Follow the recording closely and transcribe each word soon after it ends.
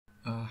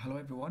Hello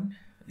everyone,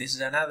 this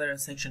is another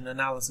section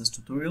analysis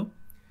tutorial.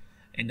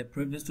 In the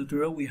previous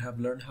tutorial we have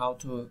learned how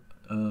to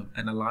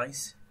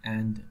analyze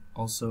and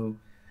also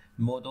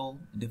model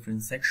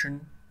different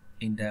sections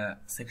in the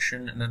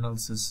section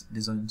analysis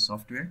design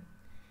software.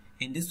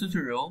 In this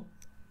tutorial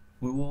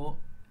we will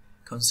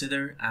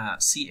consider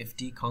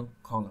CFT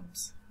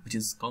columns, which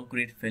is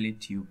concrete failure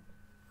tube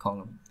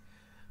column,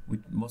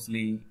 which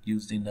mostly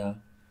used in the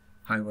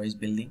high-rise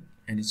building,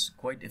 and it's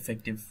quite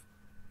effective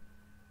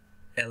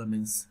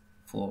elements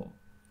for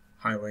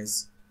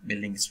high-rise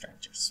building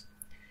structures.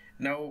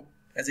 Now,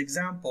 as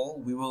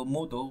example, we will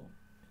model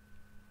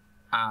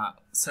a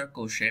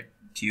circle shape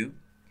tube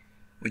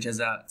which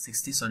has a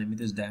 60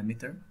 centimeters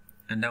diameter,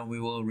 and then we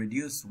will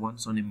reduce 1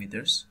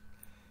 centimeters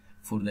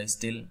for the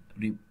steel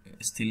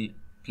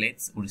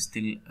plates or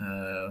steel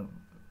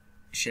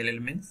shell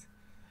elements.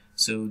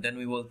 So then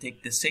we will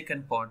take the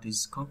second part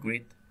is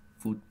concrete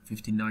for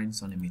 59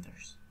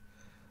 centimeters.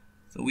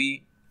 So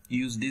we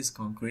use this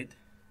concrete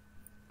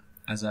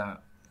as a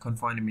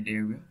confinement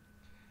area,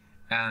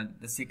 and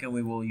the second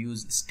we will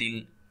use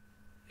steel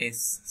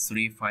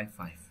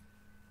S355.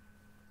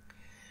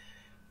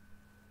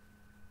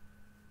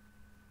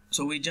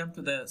 So we jump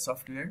to the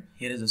software.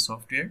 Here is the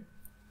software.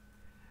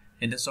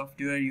 In the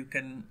software you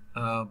can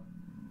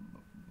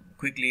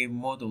quickly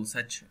model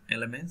such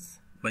elements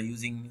by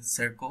using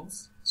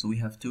circles. So we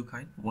have two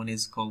kinds. One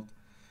is called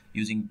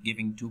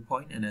giving 2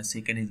 point, and the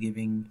second is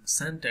giving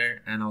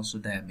center and also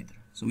diameter.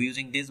 So we're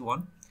using this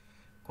one,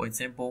 quite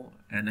simple,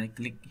 and I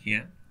click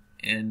here,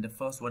 and the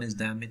first one is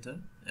diameter,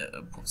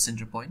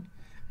 center point,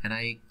 and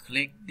I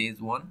click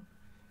this one,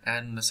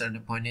 and the center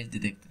point is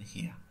detected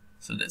here.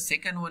 So the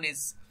second one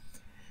is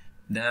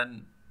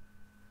then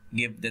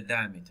give the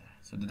diameter.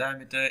 So the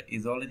diameter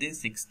is already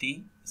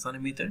 60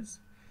 centimeters,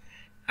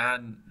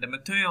 and the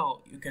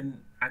material, you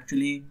can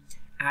actually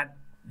add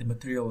the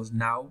materials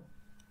now,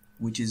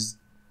 which is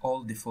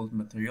all default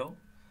material,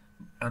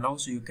 and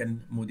also you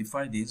can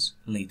modify this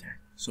later.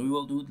 So we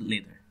will do it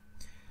later.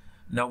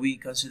 Now we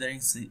considering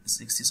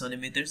 60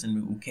 centimeters, and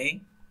we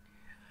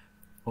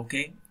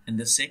okay, and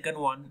the second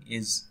one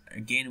is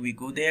again we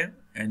go there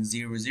and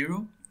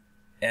 0,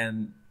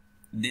 and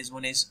this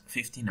one is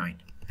 59.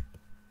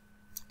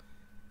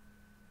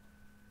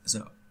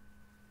 So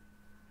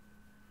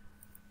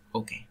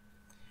okay,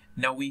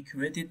 now we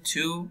created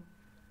two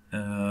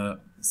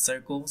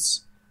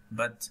circles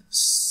but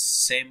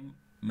same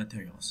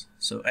materials.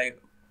 So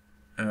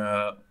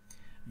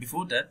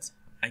before that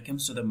I come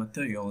to the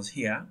materials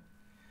here,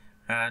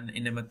 and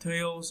in the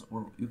materials,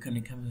 or you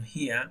can come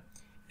here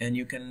and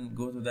you can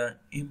go to the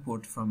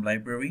import from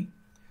library,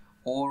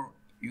 or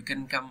you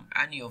can come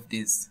any of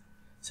these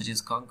such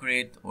as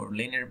concrete or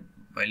linear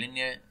by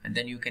linear, and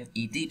then you can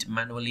edit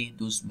manually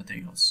those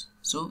materials.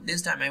 So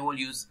this time I will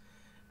use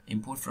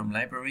import from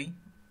library,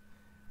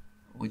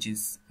 which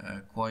is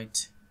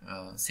quite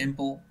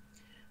simple,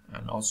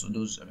 and also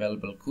those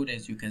available code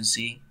as you can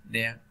see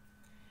there.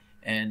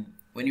 And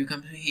when you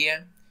come to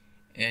here,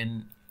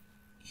 and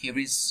here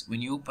is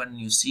when you open,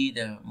 you see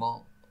the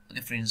more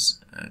different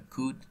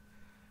code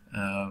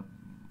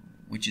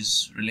which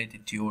is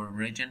related to your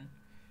region.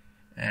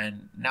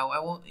 And now I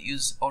will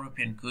use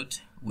European code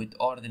with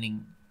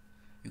ordering.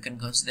 You can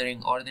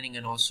considering ordering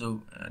and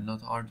also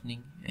not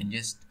ordering, and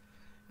just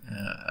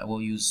I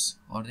will use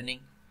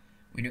ordering.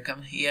 When you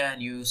come here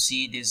and you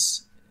see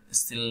this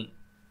steel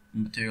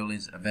material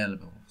is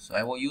available, so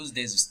I will use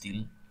this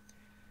steel,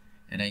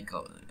 and I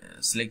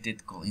select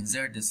it, call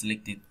insert, and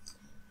select it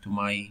to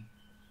my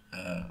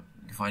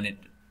defined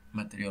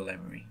material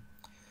library.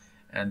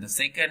 And the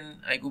second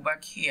I go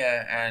back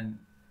here and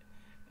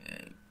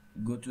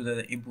go to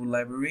the input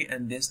library,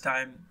 and this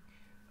time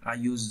I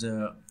use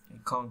the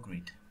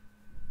concrete.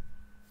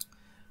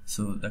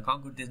 So the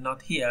concrete is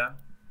not here,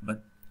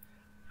 but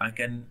I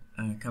can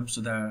come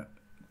to the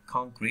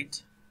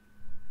concrete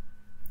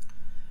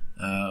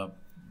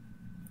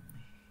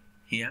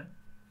here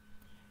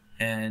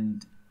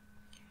and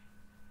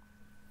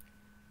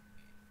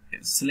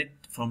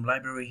select from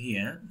library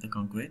here the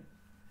concrete,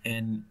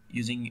 and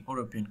using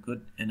European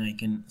code, and I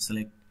can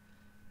select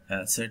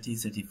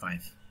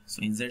 3035.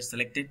 So insert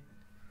selected,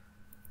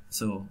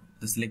 so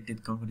the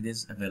selected concrete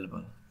is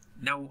available.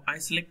 Now I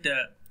select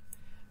the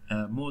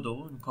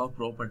model and call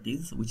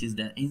properties, which is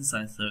the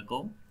inside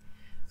circle.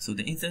 So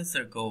the inside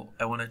circle,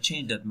 I want to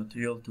change that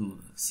material to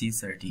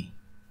C30.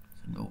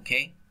 So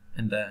okay,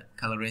 and the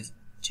color is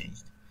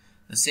changed.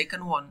 The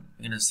second one,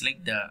 we're going to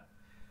select the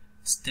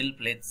steel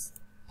plates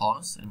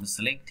pause, and we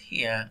select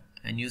here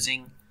and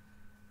using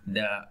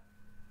the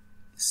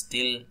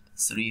steel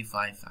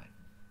 355.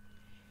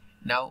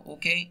 Now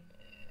okay,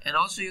 and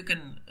also you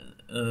can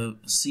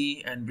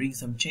see and bring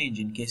some change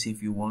in case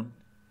if you want.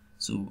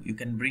 So you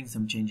can bring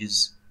some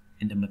changes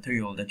in the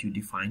material that you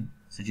define,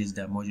 such as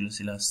the modulus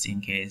elasticity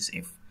in case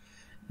if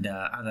the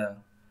other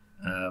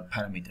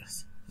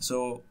parameters.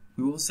 So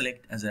we will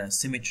select as a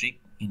symmetric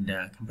in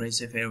the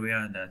compressive area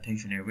and the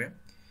tension area.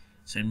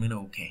 So I'm going to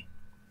OK.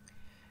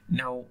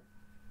 Now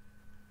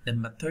the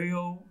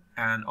material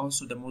and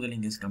also the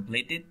modeling is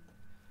completed.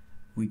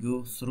 we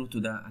go through to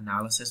the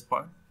analysis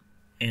part,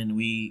 and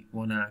we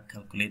want to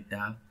calculate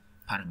the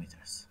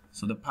parameters.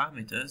 So the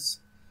parameters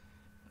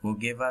will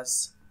give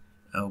us,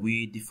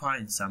 we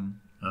define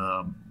some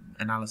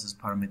analysis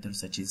parameters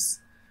such as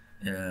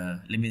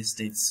limit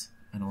states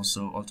and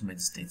also ultimate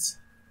states,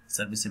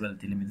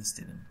 serviceability limit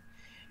state.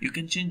 You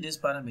can change this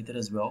parameter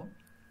as well,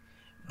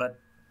 but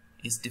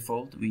it's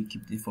default, we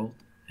keep default.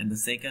 And the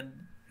second,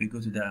 we go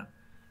to the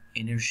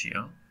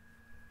inertia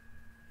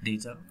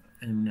data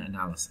and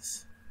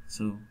analysis.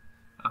 So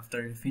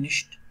after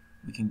finished,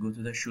 we can go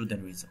to the show the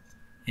result,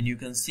 and you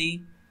can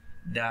see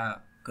the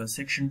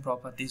cross-section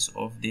properties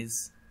of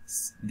this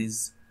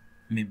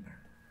member.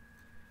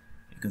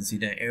 You can see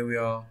the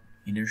area,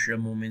 inertial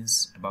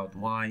moments about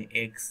y,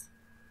 x,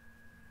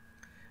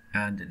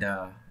 and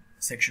the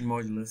section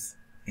modulus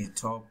is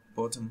top,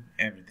 bottom,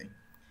 everything.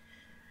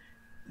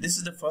 This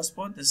is the first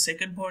part. The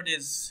second part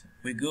is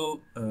we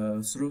go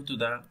through to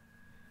the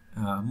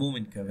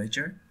moment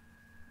curvature,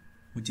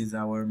 which is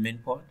our main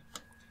part.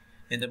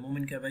 In the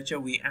moment curvature,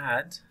 we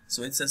add,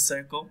 so it's a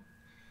circle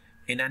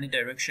in any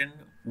direction,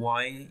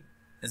 y,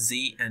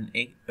 z, and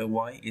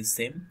y is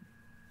same.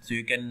 So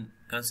you can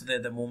consider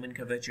the moment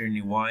curvature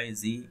in y,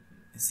 z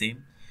is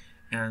same.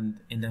 And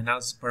in the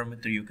analysis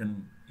parameter, you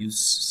can use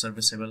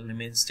serviceable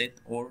limit state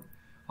or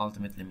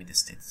ultimate limit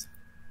states.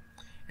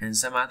 And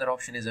some other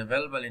option is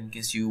available in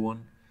case you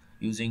want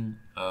using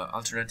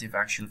alternative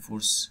axial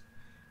force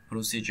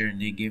procedure, and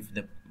they give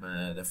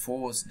the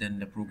force, then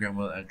the program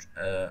will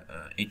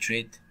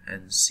iterate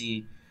and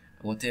see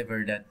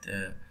whatever that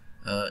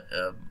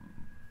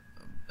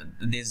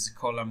this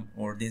column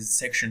or this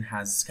section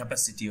has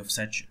capacity of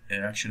such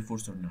axial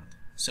force or not.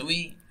 So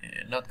we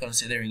not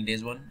considering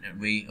this one,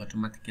 we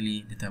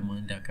automatically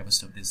determine the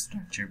capacity of this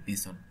structure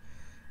based on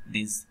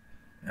these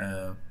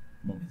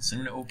moments. So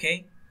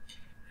okay,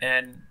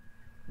 and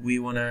we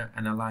want to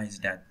analyze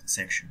that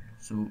section.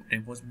 So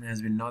reinforcement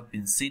has not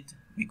been set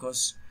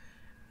because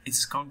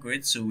it's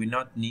concrete, so we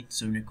not need,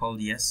 so we call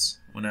yes,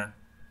 wanna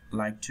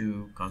like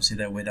to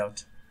consider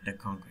without the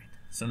concrete.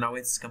 So now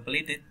it's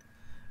completed,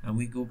 and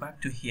we go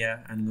back to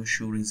here and go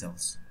show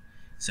results.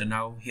 So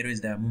now here is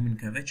the moment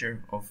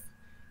curvature of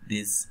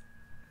this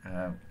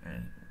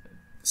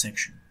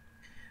section.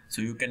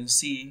 So you can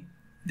see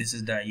this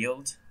is the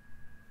yield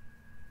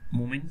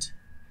moment,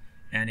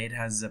 and it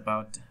has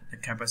about a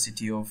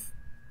capacity of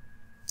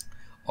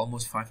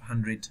almost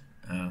 500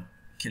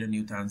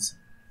 kilonewtons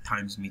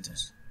times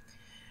meters,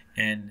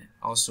 and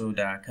also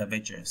the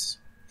curvatures.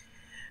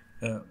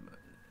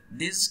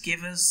 This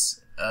gives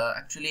us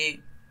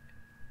actually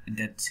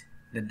that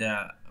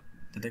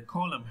the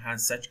column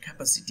has such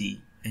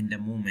capacity in the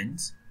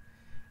moment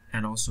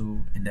and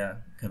also in the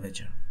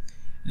curvature.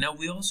 Now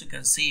we also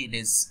can see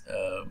this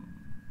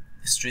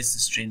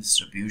stress-strain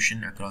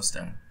distribution across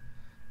the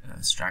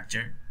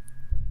structure,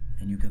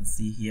 and you can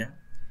see here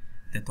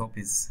the top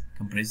is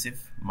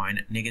compressive,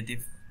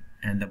 negative,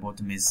 and the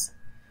bottom is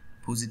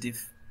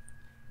positive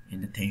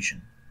in the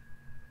tension.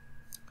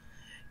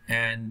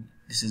 And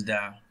this is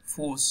the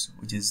force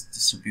which is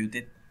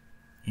distributed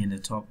in the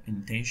top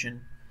in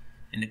tension,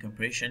 in the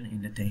compression,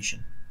 in the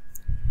tension.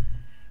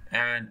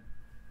 And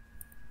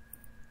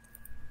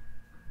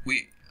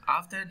we,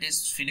 after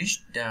this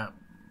finished the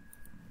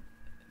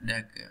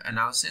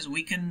analysis,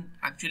 we can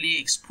actually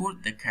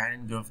export the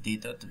current graph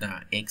data to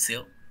the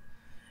Excel.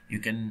 You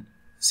can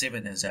save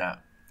it as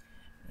a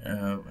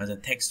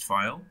text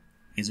file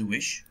as you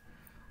wish,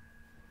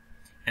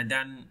 and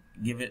then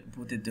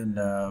put it in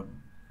the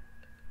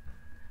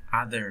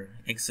other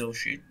Excel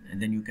sheet,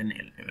 and then you can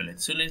evaluate.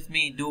 So let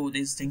me do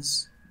these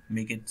things,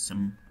 make it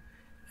some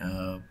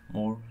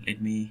more.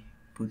 Let me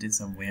put it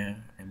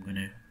somewhere. I'm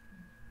gonna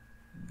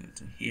go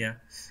to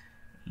here.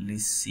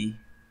 Let's see.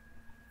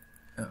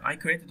 I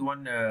created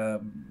one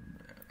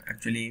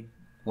actually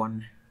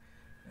one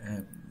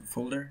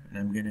folder, and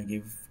I'm gonna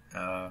give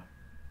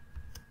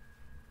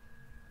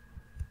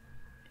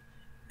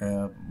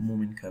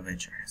moment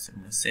curvature. So I'm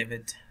gonna save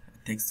it,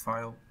 text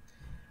file,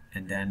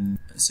 and then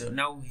so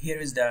now here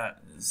is the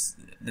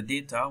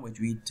data which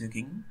we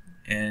taking,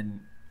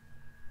 and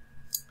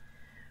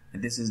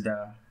this is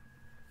the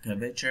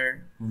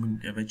curvature,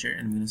 moment curvature,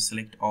 and I'm gonna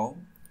select all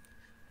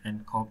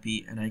and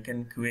copy, and I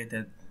can create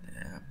a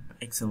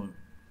Excel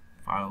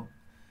file,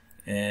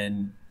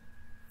 and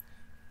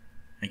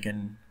I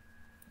can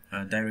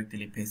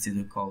directly paste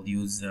it. Called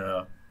use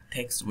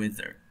text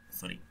wizard.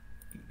 Sorry,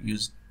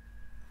 use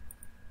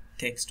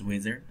text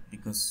wizard,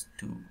 because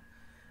to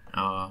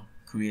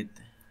create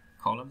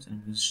columns,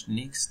 and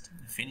next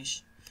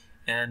finish,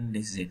 and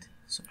this is it.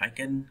 So I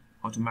can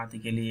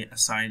automatically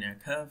assign a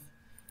curve,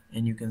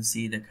 and you can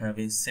see the curve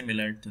is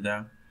similar to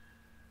the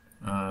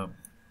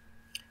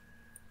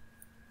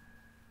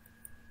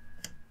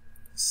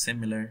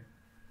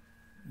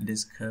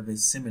this curve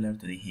is similar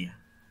to the here.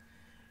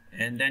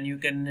 And then you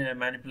can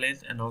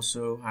manipulate and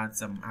also add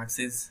some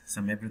axes,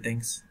 some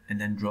everythings, and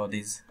then draw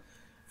this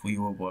for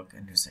your work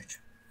and research.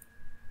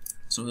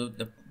 So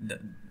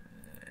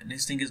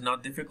this thing is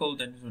not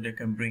difficult, and so they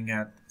can bring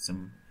out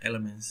some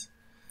elements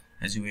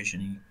as you wish,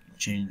 and you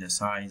change the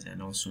size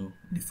and also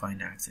define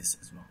the axis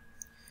as well.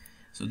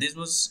 So this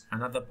was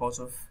another part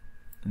of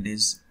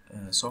this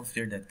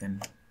software that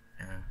can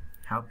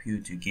help you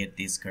to get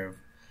this curve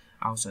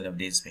outside of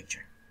this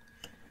picture.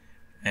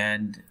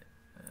 And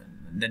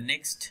the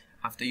next,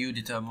 after you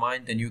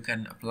determine, then you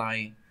can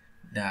apply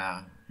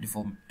the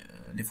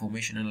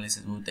deformation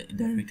analysis or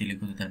directly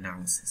go to the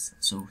analysis.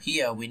 So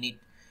here we need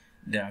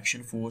the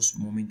action force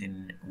moment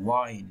in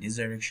y in this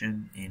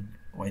direction, in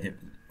y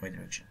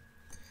direction,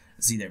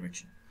 z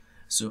direction.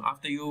 So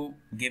after you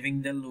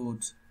giving the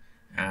load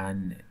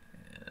and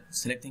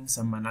selecting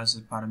some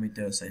analysis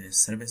parameters such as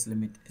surface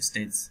limit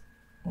states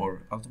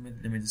or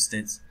ultimate limit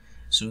states,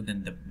 so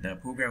then the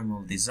program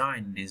will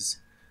design this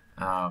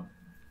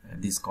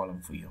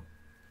column for you.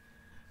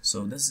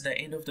 So this is the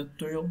end of the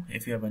tutorial.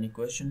 If you have any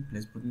question,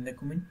 please put in the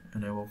comment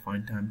and I will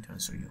find time to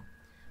answer you.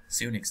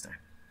 See you next time.